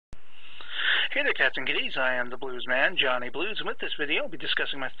Hey there, cats and kitties. I am the Blues Man, Johnny Blues, and with this video, I'll be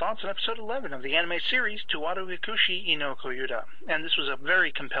discussing my thoughts on episode 11 of the anime series Toaru Hikuushi no Koiuta. And this was a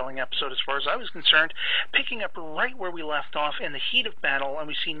very compelling episode as far as I was concerned, picking up right where we left off in the heat of battle, and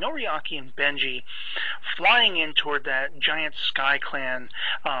we see Noriaki and Benji flying in toward that giant Sky Clan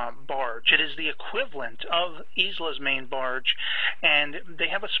barge. It is the equivalent of Isla's main barge, and they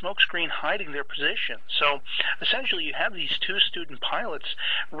have a smokescreen hiding their position. So, essentially, you have these two student pilots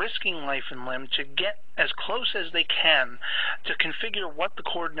risking life and limb to get as close as they can to configure what the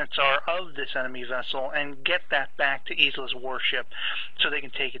coordinates are of this enemy vessel and get that back to Isla's warship so they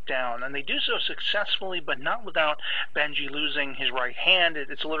can take it down. And they do so successfully, but not without Benji losing his right hand.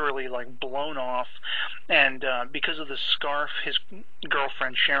 It's literally like blown off, and because of the scarf his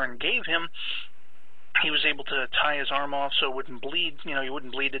girlfriend Sharon gave him, he was able to tie his arm off so it wouldn't bleed, he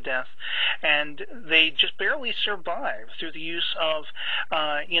wouldn't bleed to death. And they just barely survive through the use of,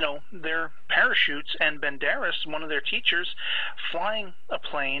 their parachutes, and Banderas, one of their teachers, flying a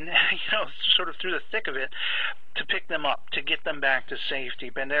plane, sort of through the thick of it, to pick them up, to get them back to safety.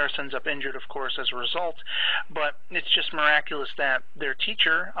 Banderas ends up injured, of course, as a result, but it's just miraculous that their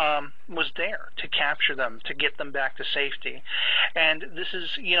teacher was there to capture them, to get them back to safety. And this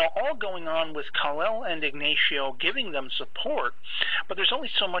is, all going on with Kal-El and Ignacio giving them support, but there's only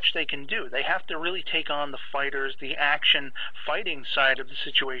so much they can do. They have to really take on the fighters, the action fighting side of the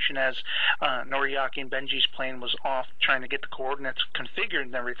situation, as Noriaki and Benji's plane was off trying to get the coordinates configured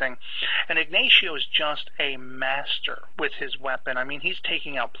and everything. And Ignacio is just a master with his weapon. I mean, he's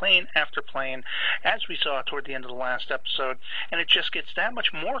taking out plane after plane, as we saw toward the end of the last episode, and it just gets that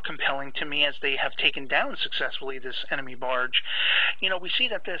much more compelling to me as they have taken down successfully this enemy barge. We see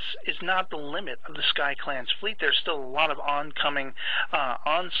that this is not the limit of the Sky Clan's fleet. There's still a lot of oncoming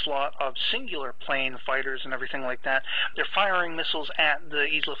onslaught of singular plane fighters and everything like that. They're firing missiles at the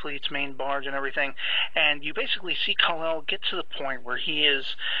Isla fleet's main barge and everything, and you basically see Kal-El get to the point where he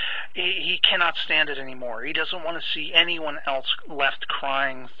cannot stand it anymore. He doesn't want to see anyone else left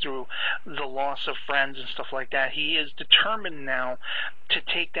crying through the loss of friends and stuff like that. He is determined now to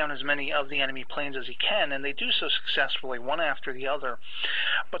take down as many of the enemy planes as he can, and they do so successfully, one after the other.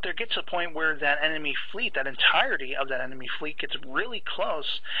 But there gets a point where that enemy fleet, that entirety of that enemy fleet, gets really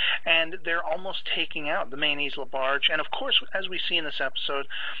close, and they're almost taking out the main Isla barge. And of course, as we see in this episode,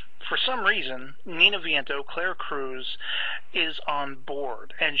 for some reason, Nina Viento, Claire Cruz, is on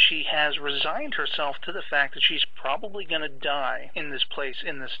board, and she has resigned herself to the fact that she's probably going to die in this place,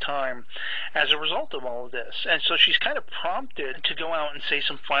 in this time, as a result of all of this. And so she's kind of prompted to go out and say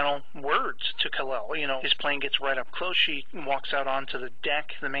some final words to Kal-El. His plane gets right up close. She walks out onto the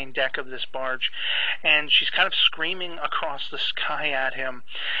deck, the main deck of this barge, and she's kind of screaming across the sky at him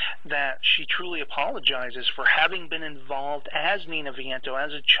that she truly apologizes for having been involved as Nina Viento,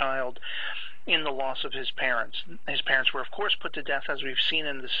 as a child, in the loss of his parents. His parents were, of course, put to death, as we've seen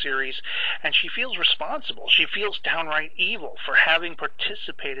in this series, and she feels responsible. She feels downright evil for having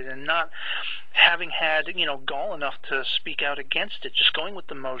participated and not having had, gall enough to speak out against it, just going with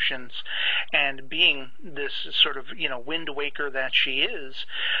the motions and being this sort of, wind waker that she is.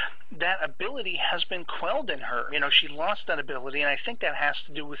 That ability has been quelled in her. She lost that ability, and I think that has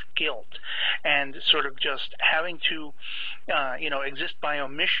to do with guilt and sort of just having to, exist by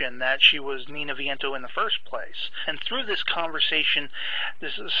omission that she was Nina Viento in the first place. And through this conversation,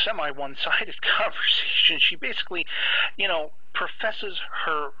 this is a semi-one-sided conversation, she basically, professes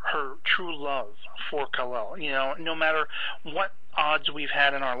her true love for Kal-El. No matter what odds we've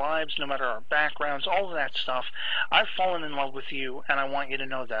had in our lives, no matter our backgrounds, all of that stuff, I've fallen in love with you, and I want you to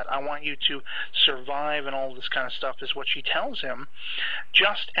know that. I want you to survive, and all this kind of stuff is what she tells him,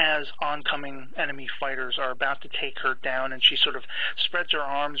 just as oncoming enemy fighters are about to take her down, and she sort of spreads her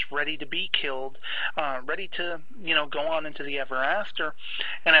arms ready to be killed, ready to, go on into the ever after.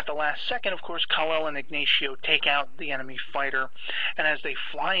 And at the last second, of course, Kal-El and Ignacio take out the enemy fighter, and as they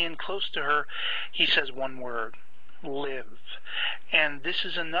fly in close to her, he says one word: live. And this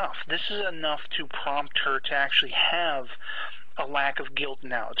is enough. This is enough to prompt her to actually have a lack of guilt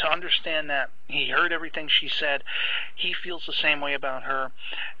now, to understand that he heard everything she said. He feels the same way about her.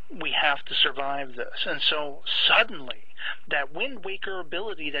 We have to survive this. And so suddenly, that Wind Waker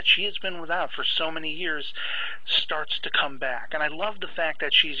ability that she has been without for so many years starts to come back. And I love the fact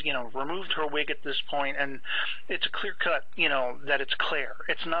that she's, removed her wig at this point, and it's a clear cut, that it's Claire.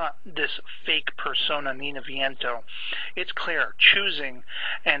 It's not this fake persona, Nina Viento. It's Claire choosing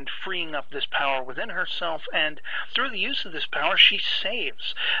and freeing up this power within herself, and through the use of this power, she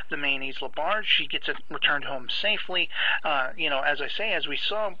saves the main Isla barge. She gets it returned home safely. As I say, as we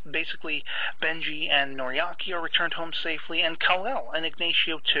saw, basically Benji and Noriaki are returned home safely, and Kal-El and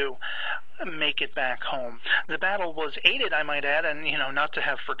Ignacio too. make it back home. The battle was aided, I might add, and not to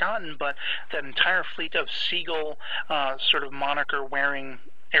have forgotten, but that entire fleet of Seagull sort of moniker-wearing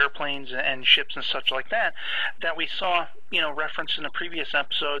airplanes and ships and such like that we saw, referenced in a previous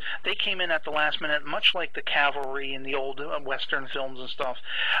episode. They came in at the last minute, much like the cavalry in the old Western films and stuff,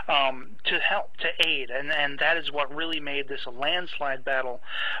 to help, to aid, and that is what really made this a landslide battle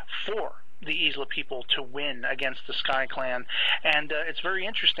for the Isla people to win against the Sky Clan. And it's very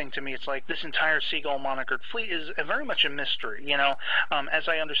interesting to me. It's like this entire Seagull monikered fleet is very much a mystery. As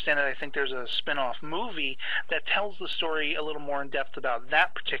I understand it, I think there's a spin-off movie that tells the story a little more in depth about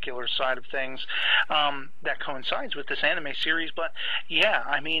that particular side of things that coincides with this anime series. But yeah,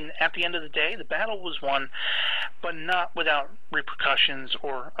 I mean, at the end of the day, the battle was won, but not without repercussions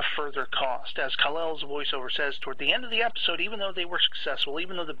or a further cost. As Kal-El's voiceover says toward the end of the episode, even though they were successful,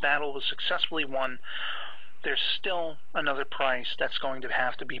 even though the battle was successfully won, there's still another price that's going to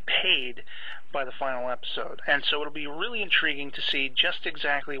have to be paid by the final episode. And so it'll be really intriguing to see just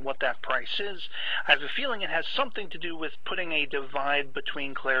exactly what that price is. I have a feeling it has something to do with putting a divide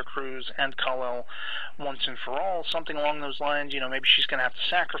between Claire Cruz and Kal-El once and for all, something along those lines. Maybe she's going to have to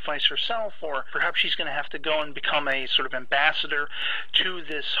sacrifice herself, or perhaps she's going to have to go and become a sort of ambassador to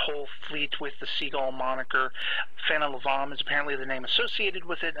this whole fleet with the Seagull moniker. Fana Lavam is apparently the name associated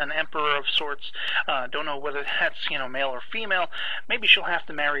with it, an emperor of sorts. Don't know whether that's, male or female. Maybe she'll have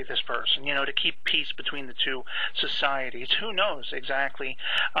to marry this person, to keep peace between the two societies. Who knows exactly?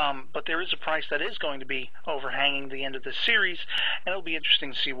 But there is a price that is going to be overhanging the end of this series, and it'll be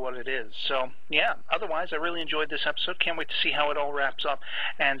interesting to see what it is. So, yeah, otherwise, I really enjoyed this episode. Can't wait to see how it all wraps up,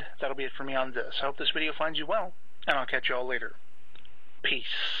 and that'll be it for me on this. I hope this video finds you well, and I'll catch you all later. Peace.